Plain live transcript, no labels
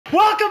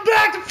Welcome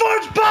back to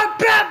Forged by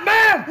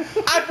Batman!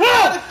 I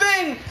forgot a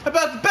thing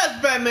about the best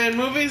Batman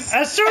movies.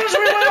 As soon as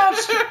we went up,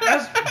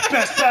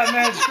 best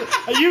Batman,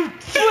 you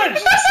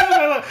flinched. As soon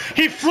as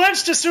he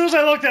flinched as soon as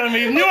I looked at him.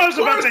 He knew I was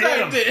about to hit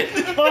him.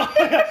 Did. Oh,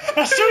 yeah.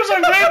 As soon as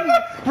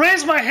I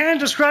raised my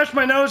hand to scratch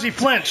my nose, he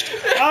flinched.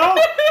 Oh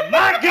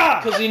my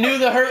God! Because he knew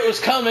the hurt was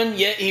coming,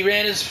 yet he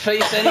ran his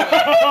face anyway.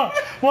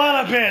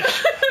 What a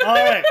bitch! All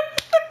right.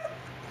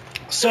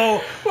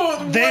 So, well,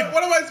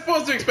 what am I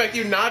supposed to expect?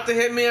 You not to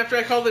hit me after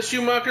I call the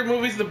Schumacher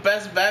movies the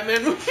best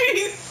Batman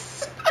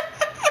movies?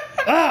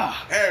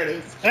 There it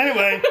is.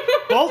 Anyway,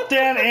 both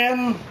Dan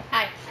and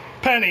Hi.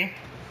 Penny,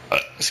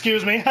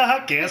 excuse me,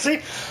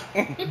 Cassie,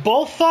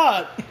 both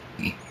thought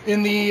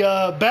in the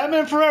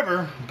Batman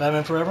Forever.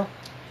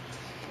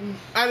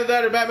 Either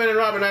that or Batman and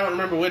Robin, I don't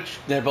remember which.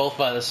 They're both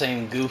by the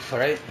same goof,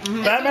 right?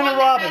 Mm-hmm. Batman and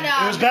Robin.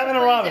 It was Batman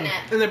and Robin.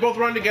 And they both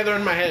run together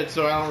in my head,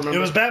 so I don't remember.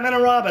 It was Batman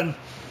and Robin.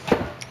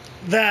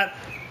 That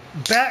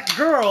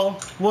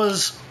Batgirl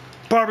was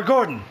Barbara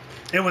Gordon.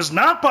 It was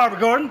not Barbara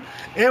Gordon.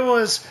 It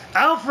was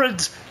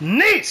Alfred's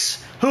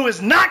niece, who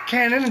is not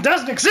canon and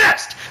doesn't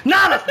exist.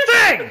 Not a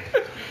thing.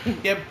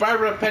 Yeah,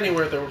 Barbara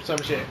Pennyworth or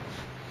some shit.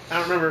 I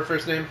don't remember her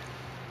first name.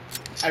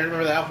 I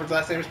remember that Alfred's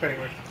last name was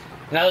Pennyworth.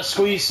 Now let's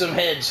squeeze some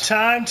heads.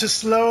 Time to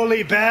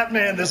slowly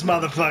Batman this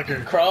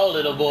motherfucker. Crawl,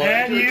 little boy.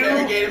 And you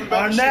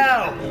are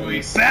now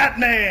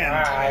Batman.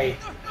 Alright.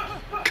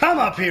 Come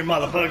up here,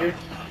 motherfucker.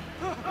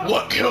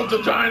 What killed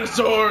the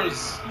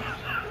dinosaurs?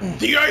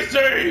 The Ice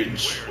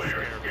Age!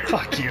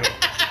 Fuck you.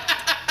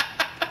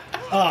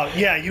 Oh,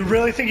 yeah, you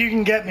really think you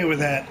can get me with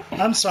that?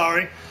 I'm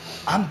sorry.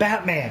 I'm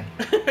Batman.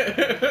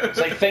 It's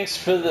like, thanks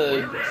for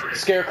the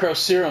Scarecrow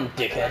serum,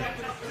 dickhead.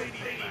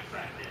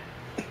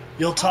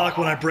 You'll talk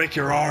when I break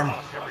your arm.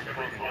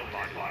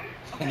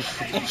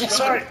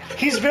 Sorry,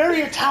 he's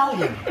very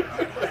Italian.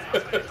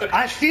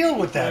 I feel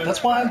with that.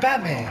 That's why I'm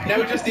Batman. Now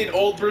we just need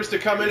old Bruce to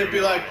come in and be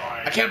like,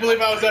 I can't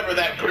believe I was ever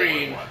that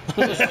green.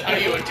 This is how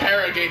you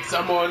interrogate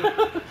someone.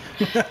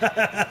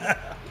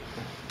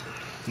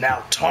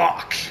 Now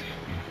talk.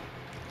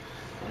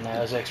 Now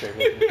there's X-ray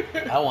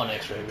vision. I want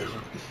X-ray vision.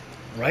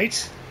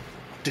 Right?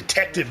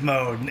 Detective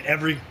mode in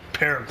every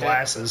pair of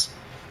glasses.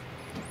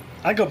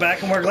 I go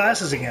back and wear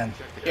glasses again.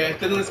 Yeah,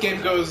 then this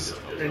game goes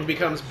and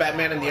becomes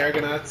Batman and the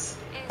Argonauts.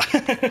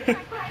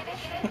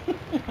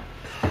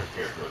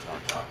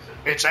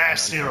 It's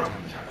ass serum.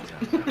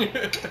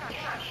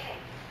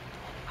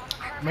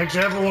 Makes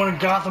everyone in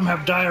Gotham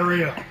have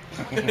diarrhea.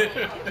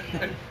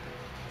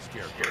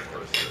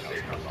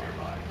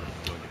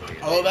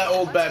 Although that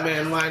old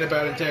Batman line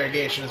about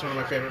interrogation is one of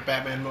my favorite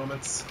Batman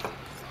moments.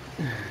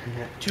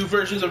 Two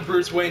versions of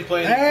Bruce Wayne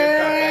playing the good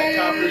cop, bad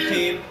cop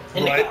routine.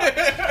 Right.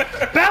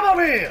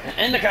 Batmobile!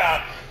 In the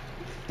car!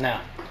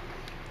 Now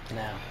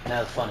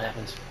the fun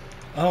happens.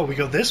 Oh, we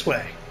go this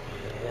way.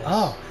 Yes.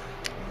 Oh.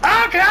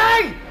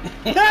 Okay!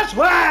 This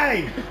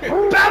way!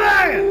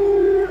 Batman!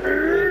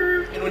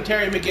 And when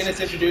Terry McGinnis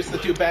introduced the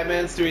two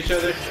Batmans to each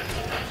other,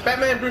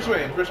 Batman, Bruce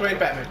Wayne,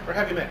 Batman, or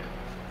have you met?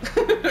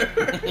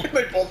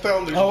 They both fell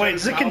in their Oh wait,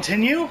 does it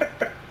continue?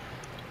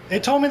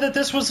 It told me that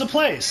this was the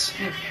place.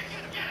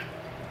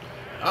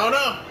 Oh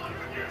no!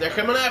 They're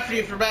coming after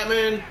you for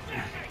Batman.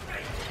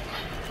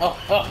 Oh.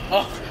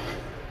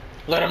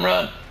 Let them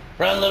run.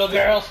 Run, little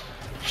girls.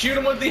 Shoot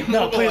him with the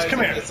No, please, come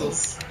here.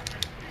 missiles.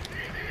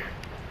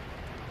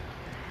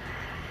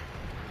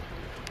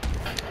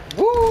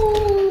 Woo!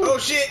 Oh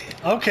shit!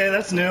 Okay,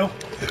 that's new.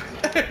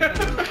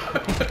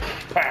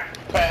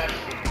 Bam!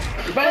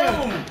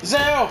 Boom!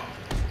 Zow!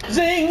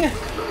 Zing!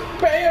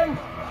 Bam!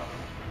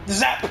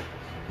 Zap!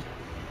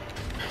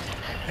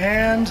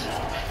 And...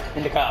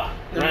 In the car.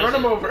 Then run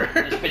him over.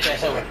 This bitch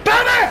ass over.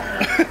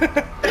 Batman!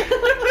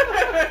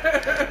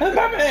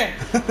 Batman!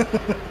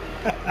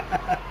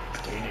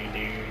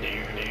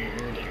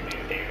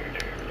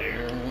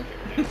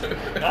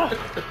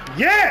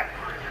 Yeah!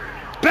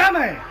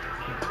 Batman!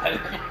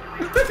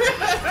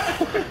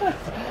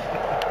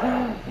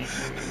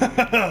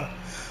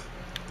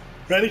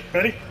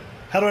 Ready?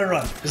 How do I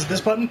run? Is it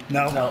this button?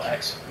 No. No,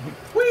 X.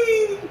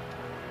 Whee!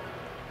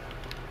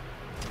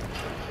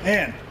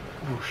 And...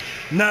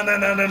 No,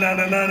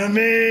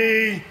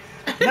 me!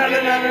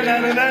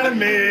 No,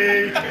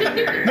 me!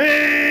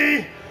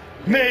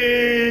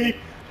 Me!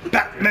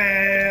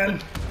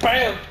 Batman!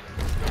 Bam!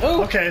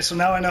 Ooh! Okay, so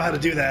now I know how to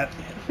do that.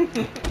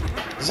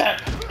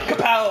 Zap!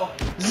 Kapow!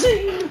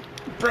 Zing!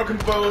 Broken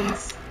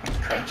bones.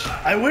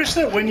 I wish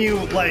that when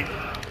you, like...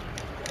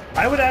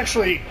 I would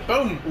actually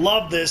Boom!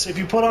 love this if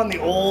you put on the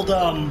old,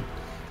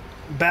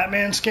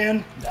 Batman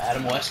skin, The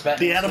Adam West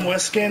Batman. the Adam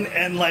West skin,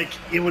 and, like,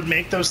 it would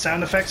make those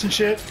sound effects and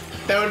shit.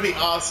 That would be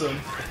awesome.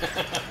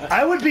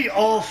 I would be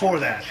all for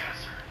that.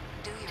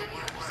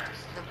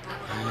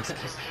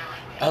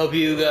 I hope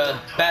you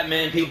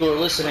Batman people are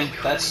listening.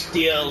 That's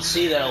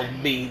DLC that'll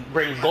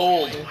bring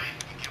gold.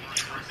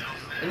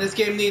 And this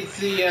game needs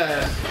the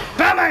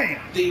Batman!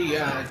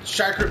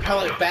 shark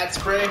repellent bat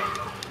spray.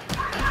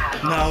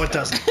 No, it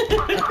doesn't.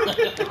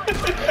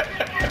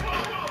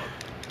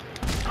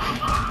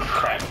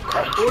 Crap.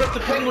 What if the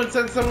penguin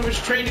sends some of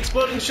his trained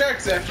exploding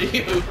sharks after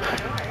you?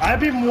 I'd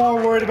be more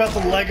worried about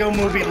the Lego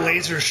movie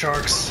Laser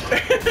Sharks. I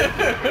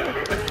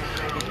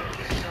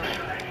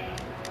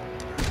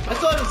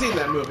still haven't seen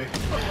that movie.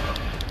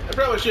 I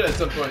probably should at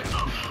some point.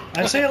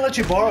 I'd say I'd let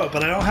you borrow it,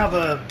 but I don't have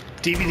a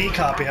DVD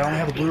copy. I only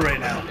have a Blu-ray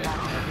now.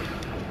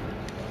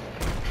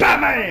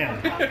 Batman!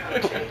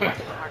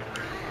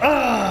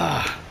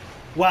 Ah!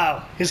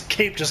 Wow, his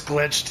cape just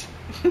glitched.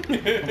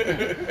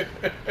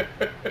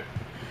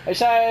 It's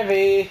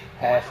Ivy,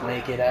 half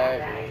naked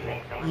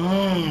Ivy.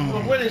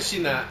 Mmm. When is she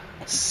not?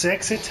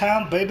 Sexy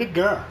time, baby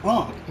girl.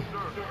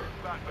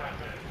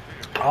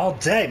 All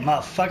day,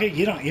 motherfucker.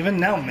 You don't even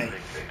know me.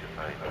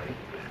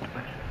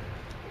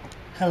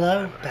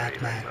 Hello,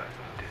 Batman.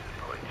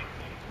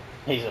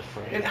 He's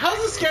afraid. And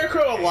how's the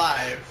Scarecrow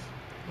alive?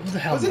 Who the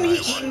hell Wasn't he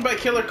knows? eaten by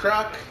Killer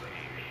Croc?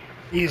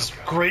 He's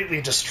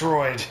greatly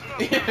destroyed.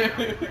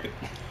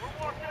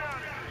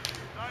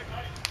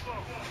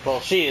 Well,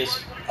 she is.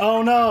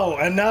 Oh no,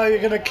 and now you're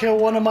gonna kill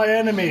one of my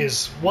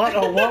enemies. What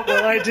or what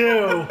will I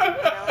do?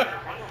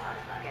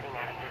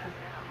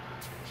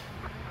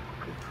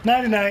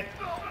 Nighty-night.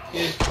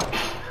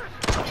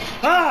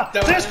 Ah!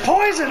 There's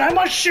poison! I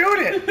must shoot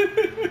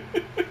it!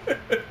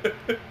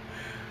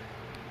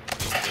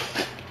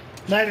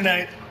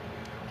 Nighty-night.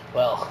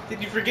 Well,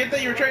 Did you forget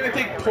that you were trying to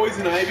take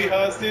Poison Ivy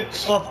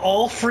hostage? Of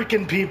all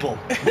freaking people.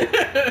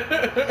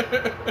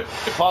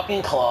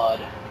 fucking Claude.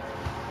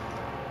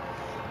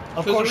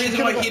 Of There's a course, reason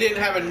you why could've- he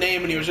didn't have a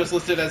name and he was just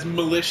listed as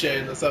Militia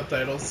in the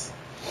subtitles.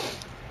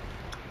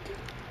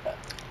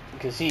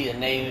 Because he's a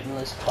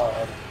nameless Claude.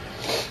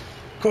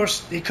 Of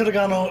course, he could have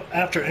gone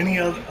after any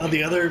of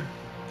the other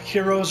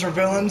heroes or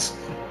villains.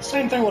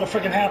 Same thing would have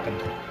freaking happened.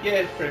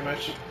 Yeah, pretty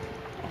much.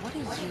 What are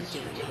you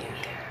doing here?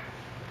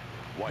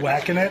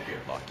 Whacking it.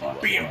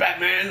 Being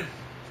Batman.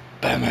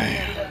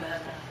 Batman.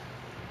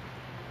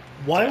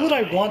 Why would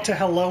I want to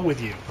hello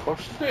with you? Of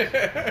course. And what if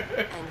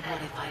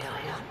I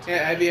don't want to?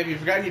 Yeah, Ivy, have you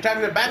forgotten your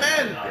time to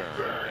Batman?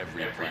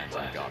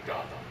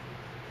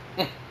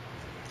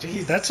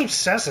 Jeez. That's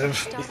obsessive.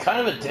 He's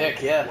kind of a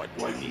dick, yeah.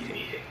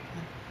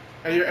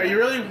 Are you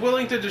really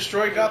willing to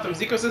destroy Gotham's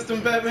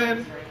ecosystem,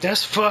 Batman?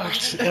 That's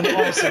fucked and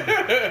awesome.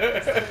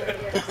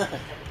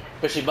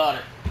 But she bought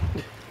it.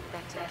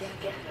 That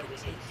together we could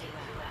take you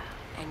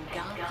out, and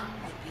Gotham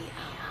would be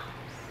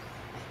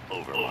ours.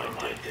 Over my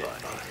dead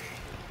body.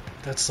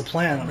 That's the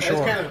plan, I'm That's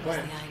sure. kind of the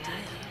That's plan. the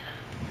idea.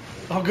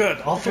 Oh,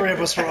 good. All three of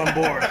us are on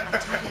board. I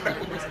told you that I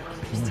wasn't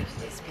interested in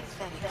these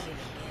pathetic human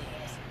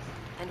games.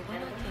 And when I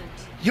came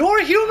to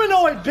You're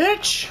humanoid,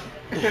 bitch!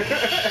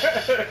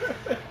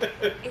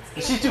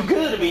 it's She's too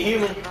good to be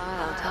human.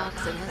 vile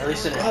toxin has At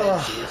least in her no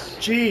head,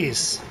 she Oh,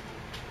 is. jeez.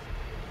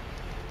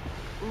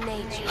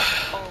 nature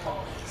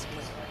always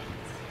wins.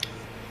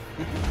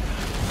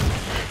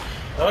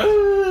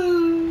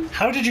 Oh.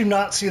 How did you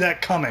not see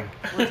that coming?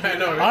 I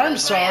know, right? I'm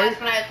That's what I sorry. asked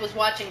when I was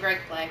watching Greg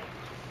play.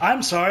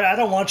 I'm sorry. I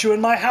don't want you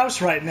in my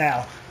house right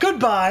now.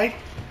 Goodbye.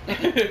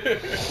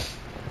 Batman's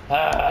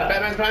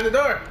behind the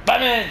door.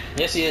 Batman!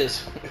 Yes, he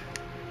is.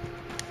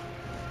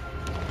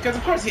 Because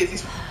of course he is.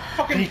 He's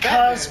fucking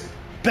Because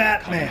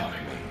Batman.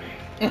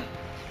 You had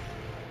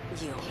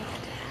to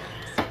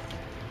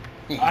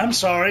ask. I'm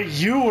sorry.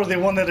 You were the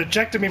one that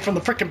ejected me from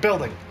the frickin'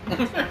 building.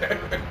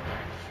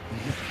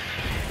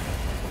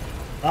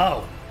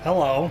 Oh,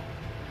 hello.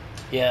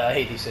 Yeah, I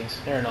hate these things.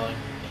 They're annoying.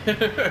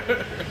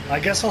 Batman. I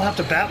guess I'll have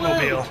to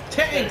Batmobile.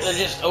 They're Tanks.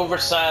 just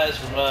oversized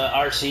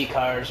RC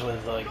cars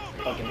with, like,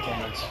 fucking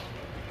cannons.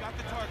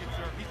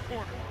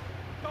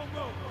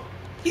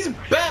 He's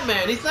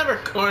Batman. He's never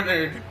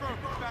cornered.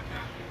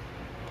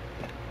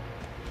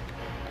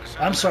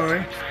 I'm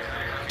sorry.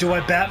 Do I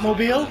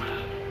Batmobile?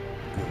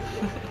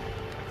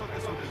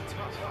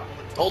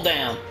 Hold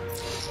down.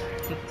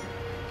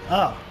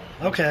 Oh,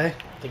 okay.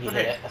 I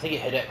think you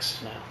hit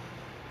X now.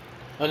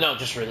 Oh no,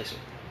 just release it.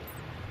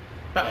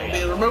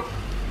 Batmobile remote.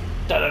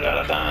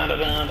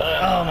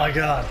 Oh my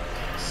god.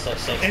 So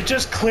sick. It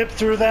just clipped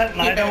through that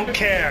and I don't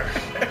care.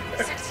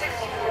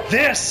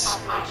 This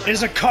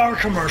is a car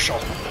commercial.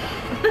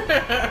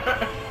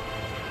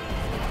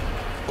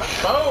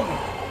 Boom.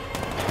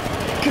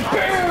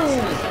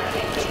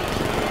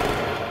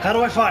 How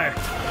do I fire?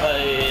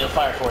 It'll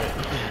fire for you.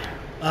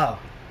 Oh,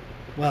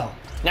 well.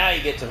 Now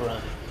you get to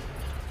run.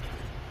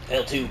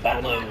 L2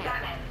 battle mode.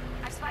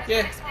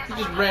 Yeah, he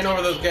just ran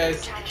over those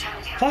guys.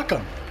 Fuck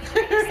them.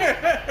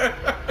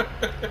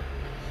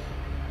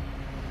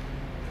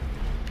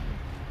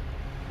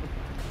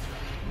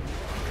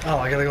 Oh,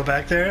 I gotta go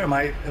back there? Am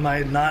I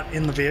not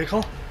in the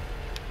vehicle?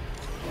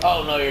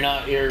 Oh no, you're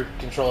not. You're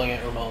controlling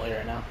it remotely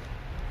right now.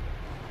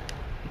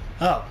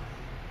 Oh.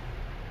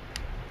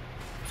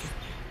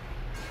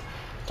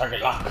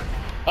 Target lock.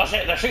 Oh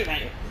shit, they're shooting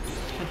at you.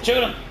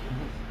 Shoot them.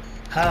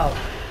 How?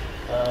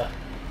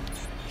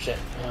 Shit.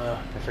 I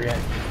forget.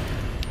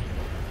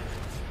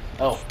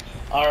 Oh,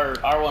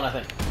 R1 I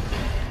think.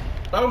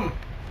 Boom.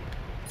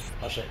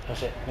 Oh shit,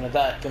 gonna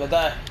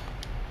die.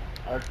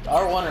 R1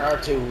 or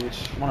R2, which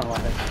one of them I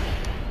think.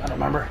 I don't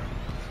remember.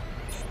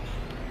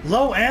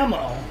 Low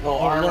ammo Low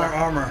or armor. low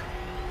armor.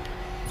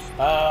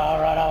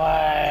 Run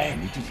away.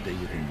 You need to stay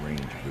within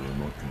range of the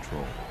remote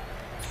control.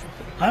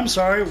 I'm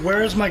sorry,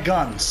 where's my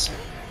guns?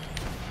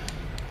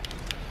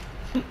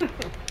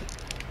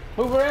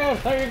 Move around.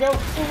 There you go.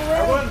 Move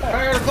around. Everyone,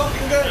 fire the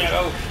fucking There you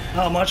gun!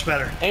 go. Oh, much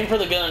better. Aim for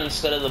the gun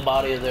instead of the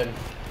body of them.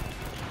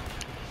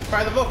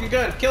 Fire the fucking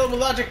gun! Kill him with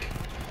logic!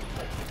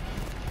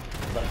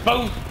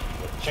 Boom.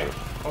 Shoot.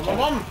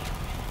 Boom!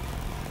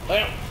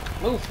 There.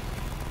 Move.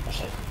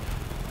 That's it.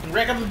 And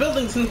wreck up the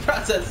buildings in the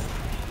process.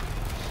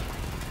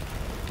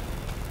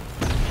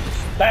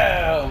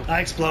 Boom. I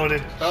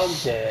exploded. Boom.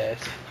 Dead.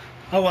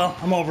 Oh well,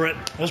 I'm over it.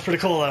 That was pretty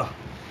cool though.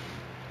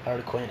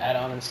 Harley Quinn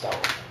add-on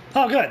installed.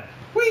 Oh, good.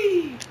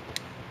 Whee!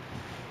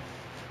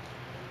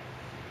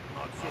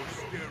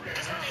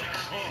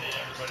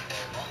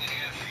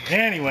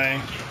 Anyway,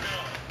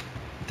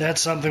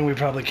 that's something we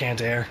probably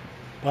can't air.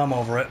 Well, I'm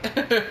over it.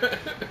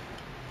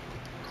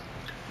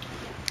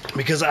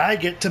 Because I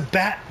get to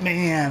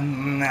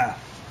Batman. And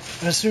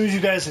as soon as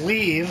you guys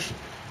leave,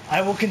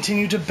 I will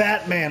continue to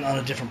Batman on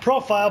a different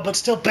profile, but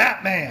still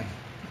Batman.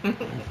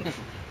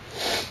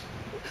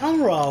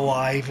 Hello,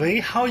 Ivy.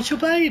 How's your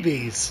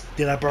babies?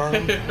 Did I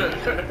burn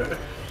them?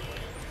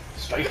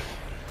 Strike.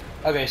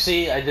 Okay,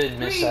 see, I did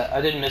miss that. I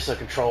didn't miss the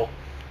control.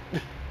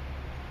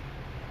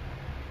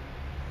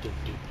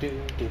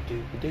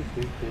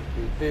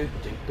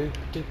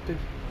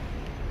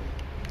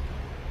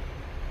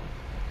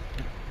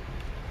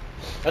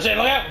 That's it,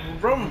 look out!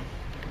 Vroom!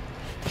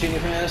 Shooting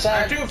from the other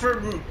Fire side. 2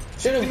 for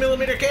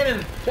 60mm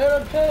cannon!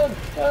 Shut him.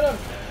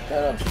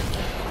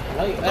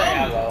 There you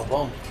go,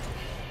 boom.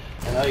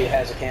 I know he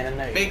has a cannon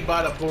there. Big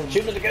bada boom.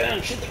 Shoot with the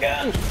gun, shoot the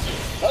gun!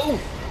 Boom!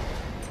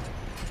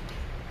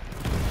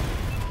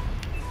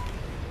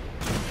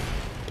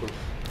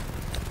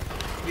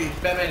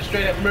 Batman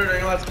straight up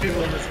murdering lots of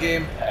people in this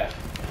game.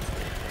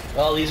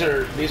 Well, these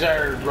are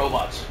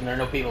robots, and there are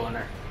no people in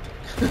there.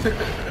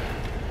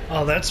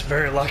 Oh, that's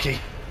very lucky.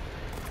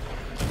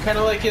 Kind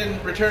of like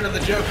in Return of the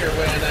Joker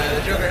when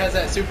the Joker has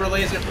that super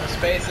laser from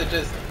space that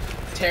just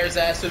tears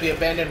ass through the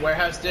abandoned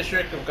warehouse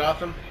district of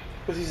Gotham.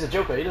 Because he's a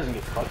Joker, he doesn't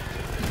give a fuck.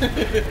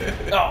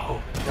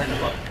 Oh, right in the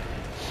butt.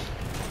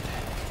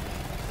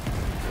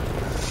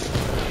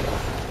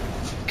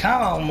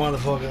 Come on,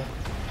 motherfucker.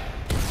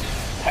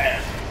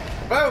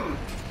 Boom!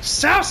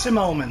 Saucy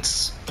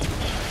moments.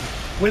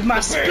 With my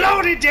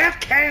exploded death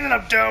cannon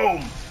of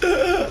doom.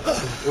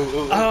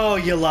 Oh,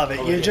 you love it.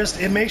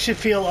 It makes you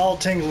feel all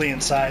tingly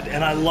inside,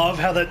 and I love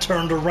how that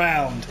turned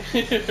around.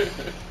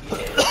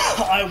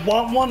 I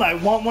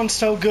want one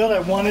so good, I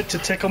want it to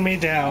tickle me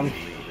down.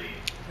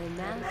 The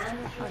master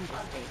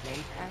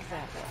understatement as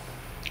ever.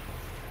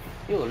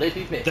 You a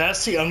lazy bitch.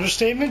 That's the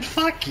understatement?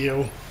 Fuck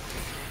you.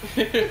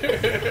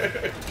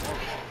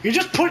 You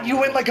just put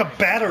you in like a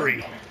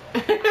battery.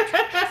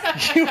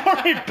 You are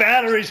a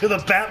battery to the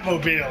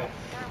Batmobile.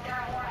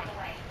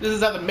 This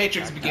is how the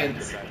Matrix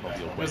begins.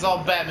 It was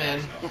all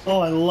Batman. Oh,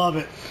 I love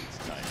it.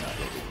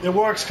 It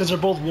works because they're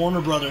both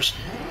Warner Brothers.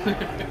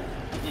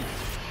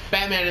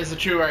 Batman is the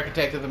true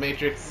architect of the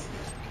Matrix.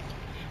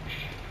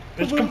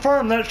 It's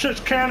confirmed. That shit's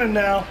canon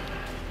now.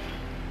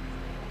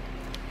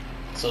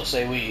 So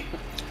say we.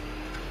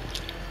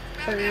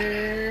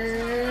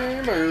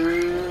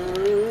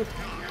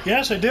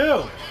 Yes, I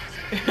do.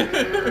 There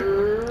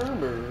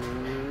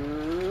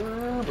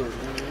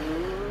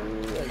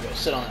you go.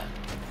 Sit on that.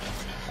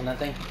 On that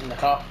thing in the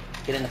car.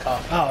 Get in the car.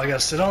 Oh, I gotta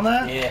sit on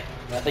that? Yeah.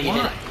 I think you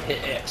Why?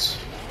 hit X.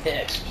 Hit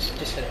X.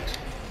 Just hit X.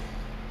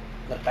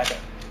 Let it back up.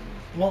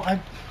 Well,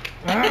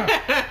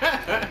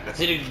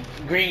 See the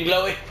green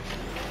glowy?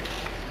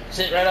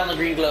 Sit right on the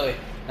green glowy.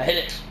 Now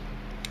hit X.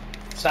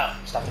 Stop.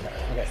 Stop it.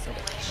 Okay.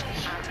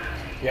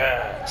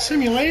 Yeah.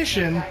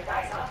 Simulation?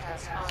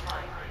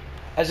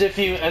 As if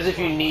you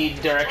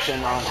need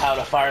direction on how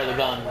to fire the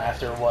gun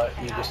after what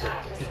you just did.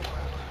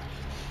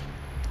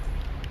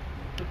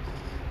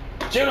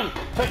 Shoot him!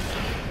 Quick!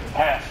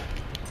 Half.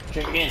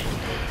 Shoot again.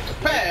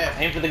 Pat!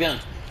 Aim for the gun.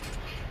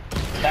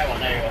 That one,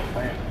 there you go.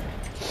 Right here.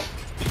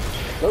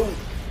 Boom.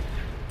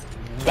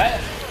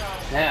 Bam!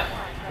 Now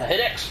hit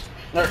X.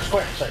 No,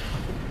 square, sorry.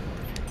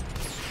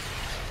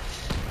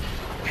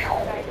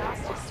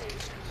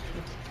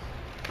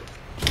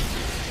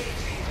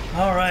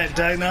 Alright,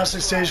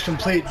 diagnostic stage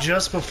complete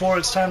just before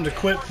it's time to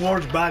quit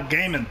Forge by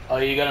gaming. Oh,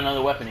 you got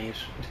another weapon to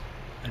use.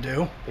 I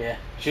do? Yeah.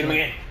 Shoot him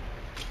again.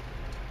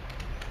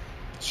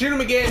 Shoot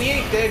him again, he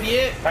ain't dead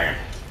yet. Fire.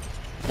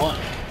 1,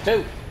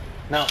 2.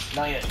 No,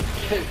 not yet.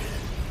 2,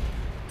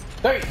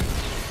 3.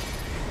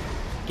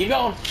 Keep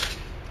going.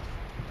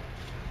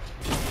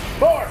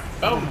 4.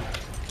 Boom.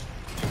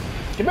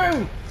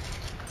 Kaboom.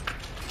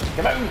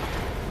 Kaboom.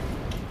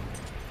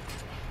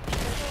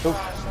 Oof.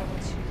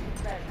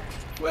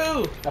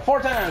 Woo! Now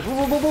 4 times. Woo,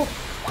 woo, woo, woo.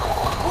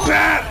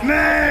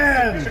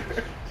 Batman!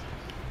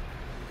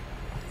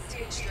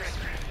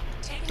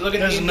 Look at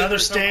There's the another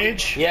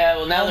stage? Yeah,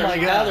 well now Oh my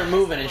now God. they're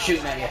moving and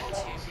shooting at you.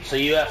 So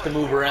you have to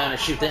move around and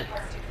shoot them.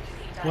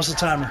 What's the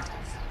timer?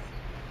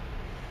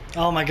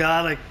 Oh my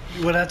god, I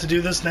would have to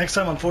do this next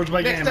time on Forge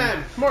by Next Gaming.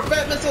 time, more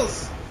Bat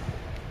missiles.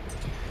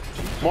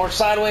 More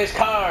sideways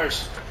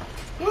cars.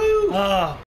 Woo! Oh.